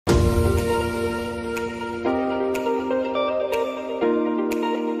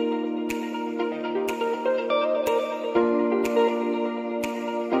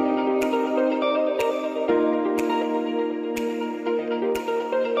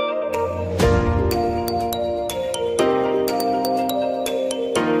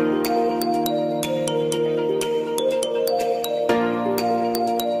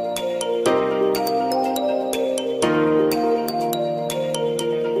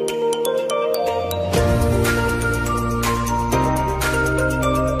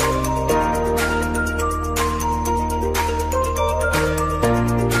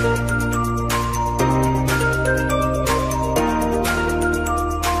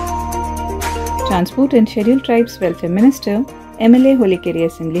Transport and schedule tribes welfare minister, MLA होलीकेरी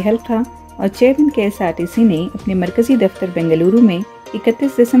assembly हल्का और chairman KSRTC ने अपने मरकजी दफ्तर बेंगलुरु में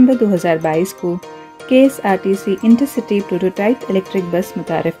 31 दिसंबर 2022 को KSRTC intercity prototype electric bus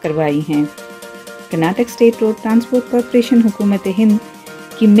मुतारिफ करवाई हैं। Karnataka state road transport corporation हुकूमत हिंद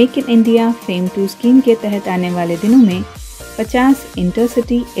की make in India fame 2 scheme के तहत आने वाले दिनों में 50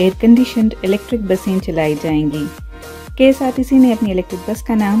 इंटरसिटी एयर कंडीशनड इलेक्ट्रिक बसें चलाई जाएंगी। KSRTC ने अपनी इलेक्ट्रिक बस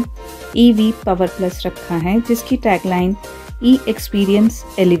का नाम EV पावर प्लस रखा है, जिसकी टैगलाइन ई एक्सपीरियंस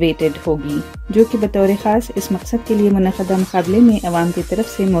एलिवेटेड होगी, जो कि बतौर ख़ास इस मकसद के लिए मुनक़दा मुकाबले में अवाम की तरफ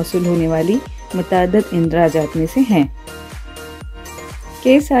से मौसूल होने वाली मुतअद्दिद इंदराजात में से हैं।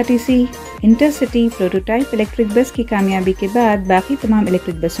 KSRTC intercity prototype electric bus की कामयाबी के बाद बाकी तमाम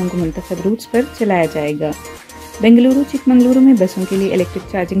इलेक्ट्रिक बसों को मुंतखब रूट्स पर चलाया जाएगा। बेंगलुरु चिकमंगलुरु में बसों के लिए इलेक्ट्रिक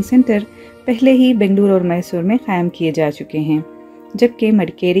चार्जिंग सेंटर पहले ही बेंगलुरु और मैसूर में कायम किए जा चुके हैं, जबकि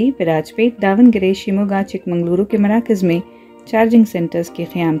मडिकेरी, विराजपेट, दावनगरे, शिमोगा, चिकमंगलुरु के मराकज़ में चार्जिंग सेंटर्स के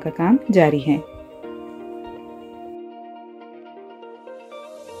क़याम का काम जारी है।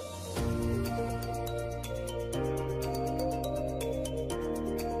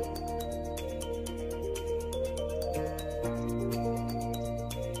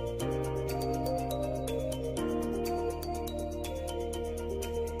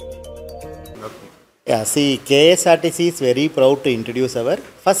 Yeah, see, KSRTC is very proud to introduce our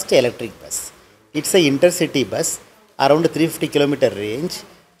first electric bus. It's a intercity bus, around 350 kilometer range.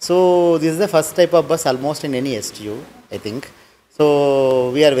 So this is the first type of bus almost in any STU, I think.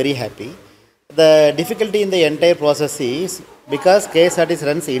 So we are very happy. The difficulty in the entire process is because KSRTC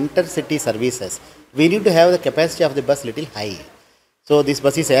runs intercity services, we need to have the capacity of the bus little high. So this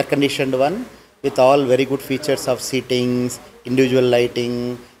bus is air conditioned one with all very good features of seatings, individual lighting,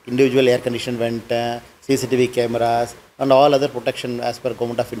 individual air conditioned vent, CCTV cameras and all other protection as per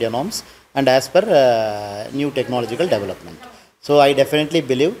Government of India norms and as per new technological development. So I definitely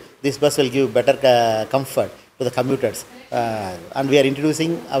believe this bus will give better comfort to the commuters, and we are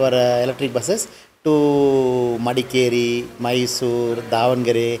introducing our electric buses to Madikeri, Mysore,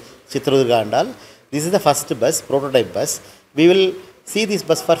 Davangere, Chitradurga and all. This is the first bus, prototype bus. We will see this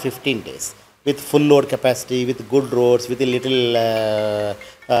bus for 15 days. With full load capacity, with good roads, with a little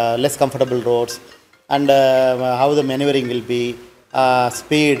less comfortable roads, and how the maneuvering will be,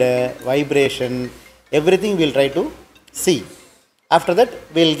 speed, vibration, everything we will try to see. After that,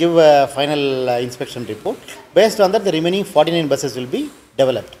 we will give a final inspection report. Based on that, the remaining 49 buses will be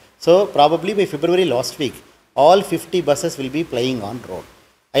developed. So, probably by February last week, all 50 buses will be plying on road.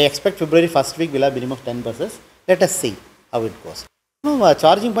 I expect February first week we will have minimum of 10 buses. Let us see how it goes. No,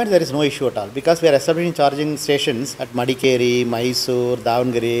 charging points, there is no issue at all because we are establishing charging stations at Madikeri, Mysore,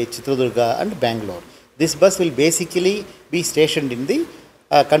 Davangere, Chitradurga and Bangalore. This bus will basically be stationed in the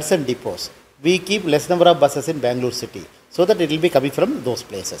concerned depots. We keep less number of buses in Bangalore city so that it will be coming from those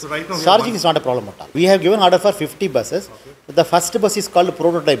places. So right now charging is not a problem at all. We have given order for 50 buses. Okay. The first bus is called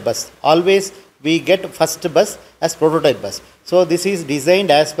prototype bus. Always we get first bus as prototype bus. So this is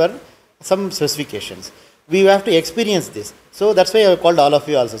designed as per some specifications. We have to experience this. So that's why I called all of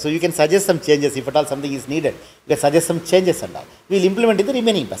you also. So you can suggest some changes if at all something is needed. You can suggest some changes and all. We will implement in the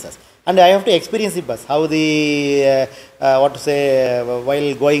remaining buses. And I have to experience the bus, how the,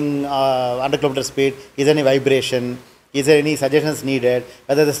 while going 100 km speed, is there any vibration, is there any suggestions needed,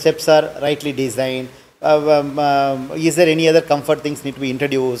 whether the steps are rightly designed, is there any other comfort things need to be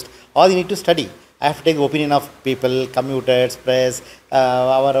introduced, all you need to study. I have to take the opinion of people, commuters, press,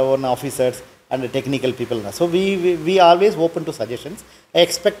 our own officers, and the technical people. So we always open to suggestions. I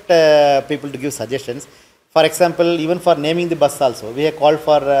expect people to give suggestions. For example, even for naming the bus also, we have called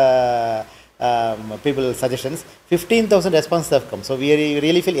for people suggestions. 15,000 responses have come. So we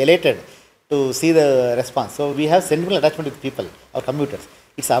really feel elated to see the response. So we have sentimental attachment with people, our commuters.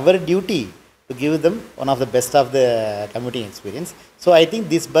 It's our duty to give them one of the best of the commuting experience. So I think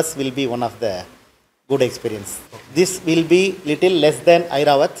this bus will be one of the good experience. This will be little less than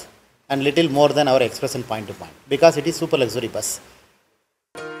Airawat and little more than our express and point to point because it is super luxury bus.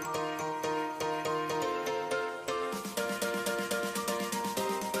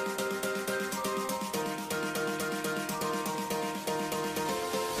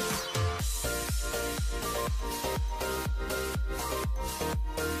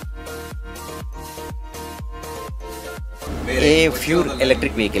 ये fuel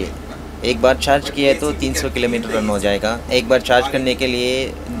electric vehicle एक बार charge किया है तो 300 kilometre run हो जाएगा। एक बार charge करने के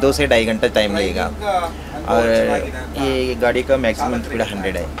लिए 2 से 2.5 घंटा टाइम लगेगा और ये गाड़ी का मैक्सिमम स्पीड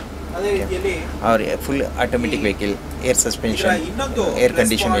 100 है और full automatic vehicle, air suspension, air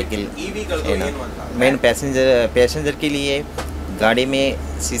condition vehicle है ना। मेन पैसेंजर के लिए गाड़ी में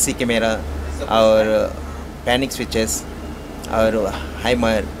सीसी कैमरा, और पैनिक स्विचेस और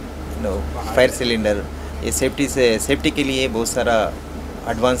हाइमर फायर सिलेंडर, ये सेफ्टी के लिए बहुत सारा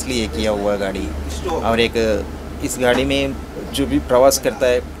एडवांसली ये किया हुआ गाड़ी। और एक इस गाड़ी में जो भी प्रवास करता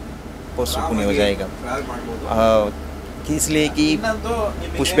है बहुत सुकून हो जाएगा, इसलिए कि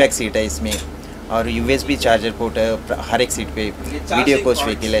पुश बैक सीट है इसमें और USB चार्जर पोर्ट है हर एक सीट पे, वीडियो कोच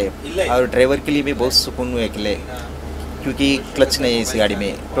व्हीकल है और ड्राइवर के लिए भी बहुत सुकून व्हीकल है क्योंकि क्लच नहीं है इस गाड़ी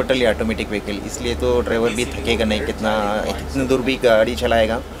में, टोटली ऑटोमेटिक व्हीकल, इसलिए तो ड्राइवर भी थकेगा नहीं, कितने दूर भी गाड़ी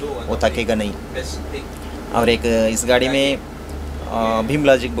चलाएगा वो थकेगा नहीं। और एक इस गाड़ी में भीम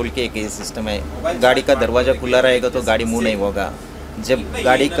लॉजिक बोल के एक सिस्टम है, गाड़ी का दरवाज़ा खुला रहेगा तो गाड़ी मूव नहीं होगा, जब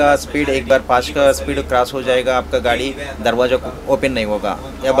गाड़ी का स्पीड एक बार 5 का स्पीड क्रॉस हो जाएगा आपका गाड़ी दरवाज़ा ओपन नहीं होगा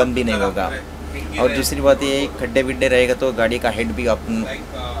या बंद भी नहीं होगा। और दूसरी बात ये खड्डे विड्डे रहेगा तो गाड़ी का हेड भी आप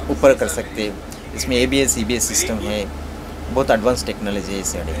ऊपर कर सकते हैं, इसमें ABS EBS सिस्टम है, बहुत एडवांस टेक्नोलॉजी है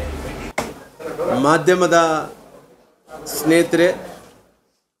इस गाड़ी। ಮಾಧ್ಯಮದ ಸ್ನೇಹಿತರೆ,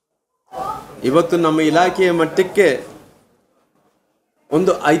 ಇವತ್ತು ನಮ್ಮ ಇಲಾಖೆಯ ಮಟ್ಟಕ್ಕೆ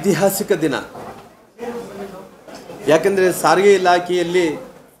ಒಂದು ಐತಿಹಾಸಿಕ ದಿನ, ಯಾಕಂದರೆ ಸಾರಿಗೆ ಇಲಾಖೆಯಲ್ಲಿ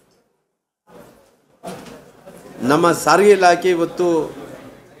ನಮ್ಮ ಸಾರಿಗೆ ಇಲಾಖೆ ಇವತ್ತು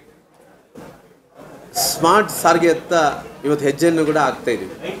ಸ್ಮಾರ್ಟ್ ಸಾರಿಗೆಯತ್ತ ಇವತ್ತು ಹೆಜ್ಜೆಯನ್ನು ಕೂಡ ಆಗ್ತಾ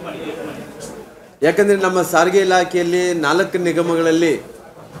ಇದ್ದೀವಿ। ಯಾಕಂದರೆ ನಮ್ಮ ಸಾರಿಗೆ ಇಲಾಖೆಯಲ್ಲಿ 4 ನಿಗಮಗಳಲ್ಲಿ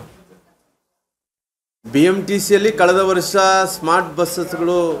BMTCಯಲ್ಲಿ ಕಳೆದ ವರ್ಷ ಸ್ಮಾರ್ಟ್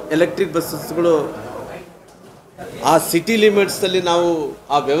ಬಸ್ಸಸ್ಗಳು, ಎಲೆಕ್ಟ್ರಿಕ್ ಬಸ್ಸಸ್ಗಳು ಆ ಸಿಟಿ ಲಿಮಿಟ್ಸಲ್ಲಿ ನಾವು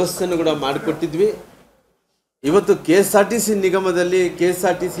ಆ ವ್ಯವಸ್ಥೆಯನ್ನು ಕೂಡ ಮಾಡಿಕೊಟ್ಟಿದ್ವಿ। ಇವತ್ತು KSRTC ನಿಗಮದಲ್ಲಿ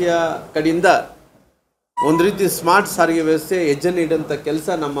KSRTCಯ ಕಡೆಯಿಂದ ಒಂದು ರೀತಿ ಸ್ಮಾರ್ಟ್ ಸಾರಿಗೆ ವ್ಯವಸ್ಥೆ ಹೆಜ್ಜೆಯನ್ನು ಇಡಂಥ ಕೆಲಸ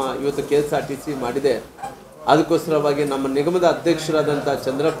ನಮ್ಮ ಇವತ್ತು KSRTC ಮಾಡಿದೆ। ಅದಕ್ಕೋಸ್ಕರವಾಗಿ ನಮ್ಮ ನಿಗಮದ ಅಧ್ಯಕ್ಷರಾದಂಥ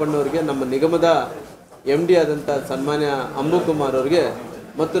ಚಂದ್ರಪ್ಪಣ್ಣವರಿಗೆ, ನಮ್ಮ ನಿಗಮದ MD ಆದಂಥ ಸನ್ಮಾನ್ಯ ಅಂಬುಕುಮಾರ್ ಅವರಿಗೆ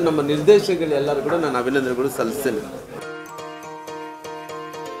ಮತ್ತು ನಮ್ಮ ನಿರ್ದೇಶಕರು ಎಲ್ಲರೂ ಕೂಡ ನಾನು ಅಭಿನಂದನೆಗಳು ಸಲ್ಲಿಸ್ತೇನೆ।